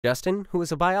Justin, who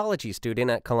is a biology student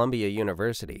at Columbia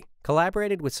University,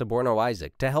 collaborated with Soborno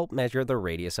Isaac to help measure the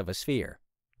radius of a sphere.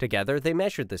 Together, they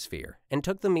measured the sphere and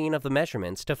took the mean of the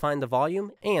measurements to find the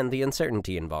volume and the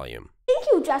uncertainty in volume. Thank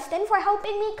you, Justin, for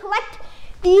helping me collect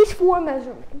these 4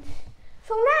 measurements.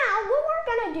 So now, what we're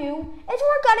going to do is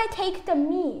we're going to take the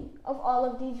mean of all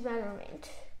of these measurements.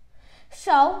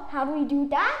 So, how do we do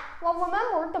that? Well,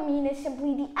 remember, the mean is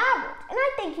simply the average. And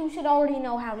I think you should already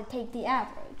know how to take the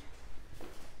average.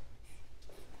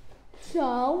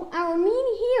 So, our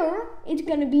mean here is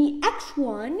going to be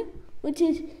x1, which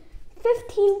is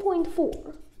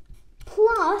 15.4,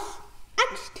 plus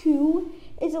x2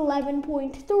 is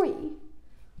 11.3,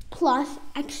 plus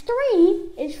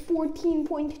x3 is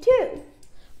 14.2,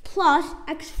 plus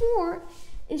x4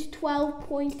 is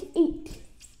 12.8.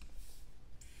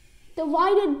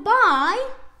 Divided by,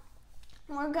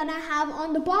 we're going to have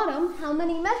on the bottom, how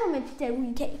many measurements did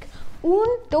we take?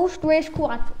 1, 2, 3,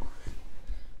 4.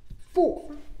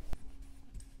 4.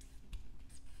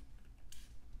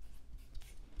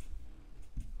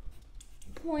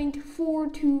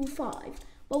 .425.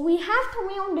 But we have to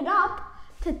round it up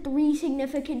to 3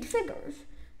 significant figures.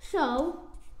 So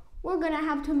we're going to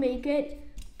have to make it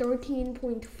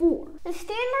 13.4. The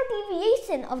standard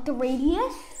deviation of the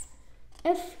radius,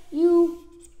 if you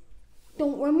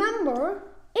don't remember,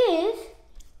 is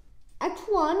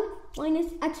x1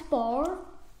 minus x bar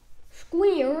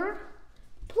squared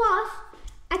plus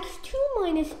x2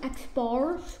 minus x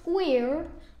bar squared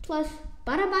plus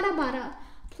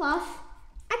plus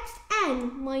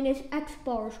xn minus x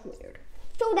bar squared.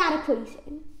 So that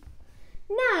equation.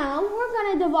 Now we're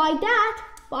going to divide that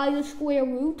by the square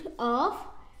root of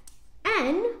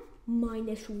n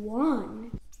minus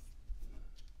 1.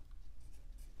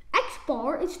 X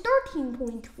bar is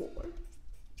 13.4.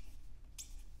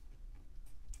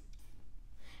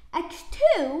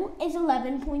 x2 is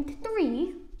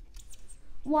 11.3,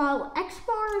 while x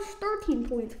bar is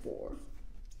 13.4.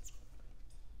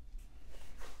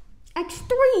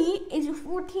 x3 is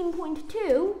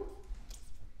 14.2,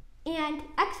 and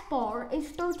x bar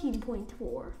is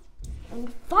 13.4.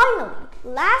 And finally,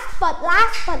 last but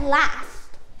last,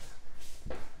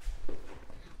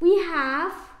 we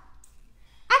have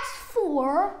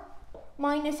x4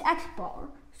 minus x bar.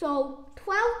 So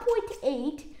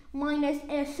 12.8 minus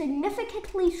a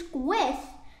significantly squished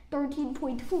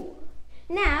 13.4.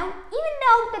 Now, even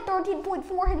though the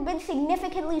 13.4 has been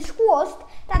significantly squished,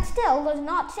 that still does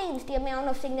not change the amount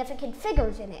of significant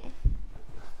figures in it.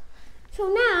 So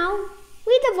now,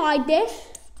 we divide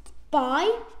this by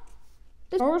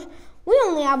the figures. We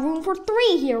only have room for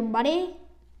 3 here, buddy.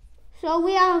 So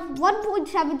we have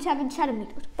 1.77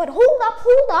 centimeters. But hold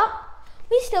up.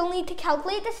 We still need to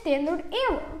calculate the standard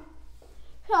error.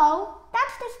 So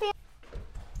that's the standard.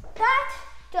 That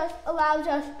just allows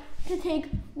us to take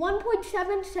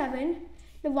 1.77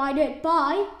 divided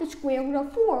by the square root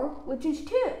of 4, which is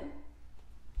 2.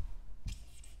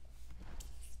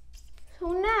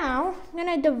 So now I'm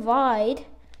going to divide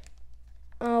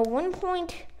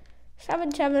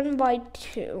 1.77 by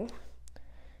 2.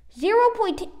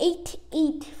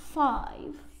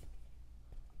 0.885.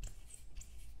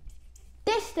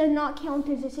 This does not count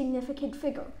as a significant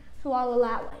figure, so I'll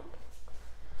allow it.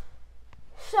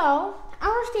 So,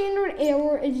 our standard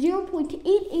error is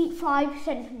 0.885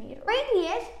 centimeters.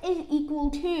 Radius is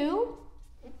equal to,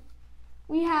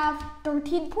 we have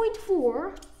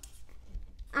 13.4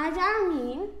 as our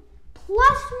mean,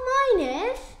 plus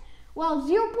minus, well,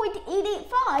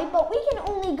 0.885, but we can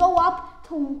only go up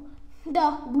to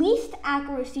the least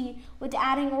accuracy with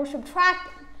adding or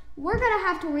subtracting. We're going to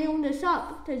have to round this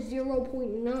up to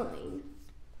 0.9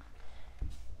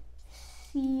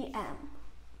 cm.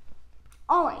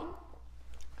 Alright,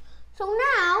 so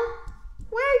now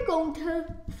we're going to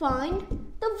find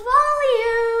the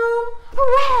volume.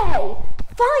 Hooray!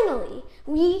 Finally,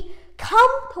 we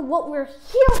come to what we're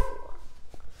here for.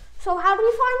 So how do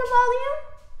we find the volume?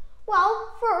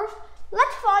 Well, first,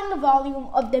 let's find the volume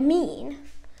of the mean.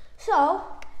 So,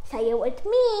 say it with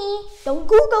me, don't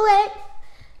Google it.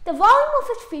 The volume of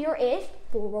a sphere is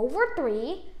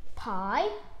 4/3 pi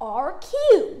r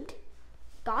cubed.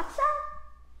 Gotcha?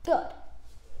 Good.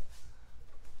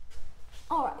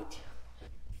 Alright,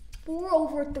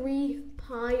 4/3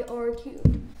 pi r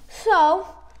cubed. So,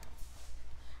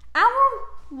 our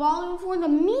volume for the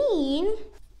mean,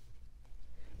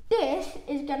 this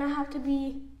is going to have to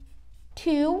be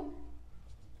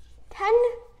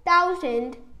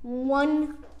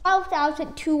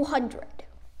 12,200.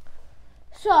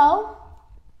 So,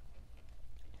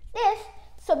 this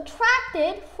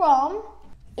subtracted from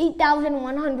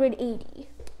 8,180.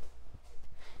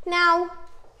 Now,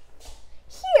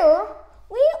 Here,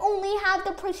 we only have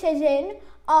the precision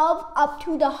of up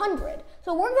to the 100.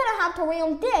 So we're going to have to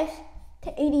round this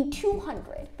to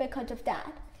 8200 because of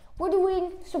that. We're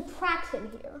doing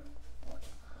subtraction here.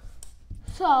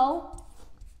 So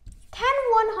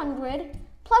 10/100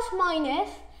 plus minus,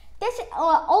 this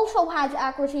also has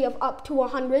accuracy of up to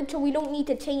 100, so we don't need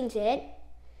to change it.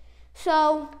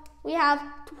 So we have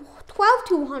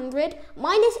 12,200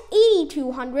 minus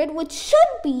 8,200, which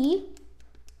should be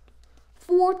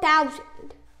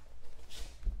 4,000.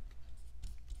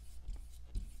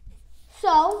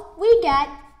 So we get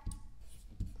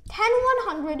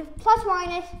 10/100 plus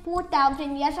minus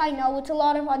 4,000. Yes, I know it's a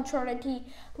lot of uncertainty,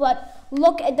 but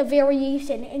look at the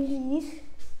variation in these.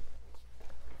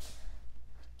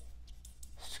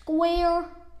 Square,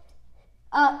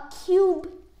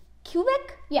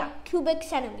 cubic? Yeah, cubic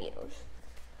centimeters.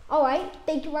 All right,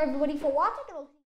 thank you everybody for watching.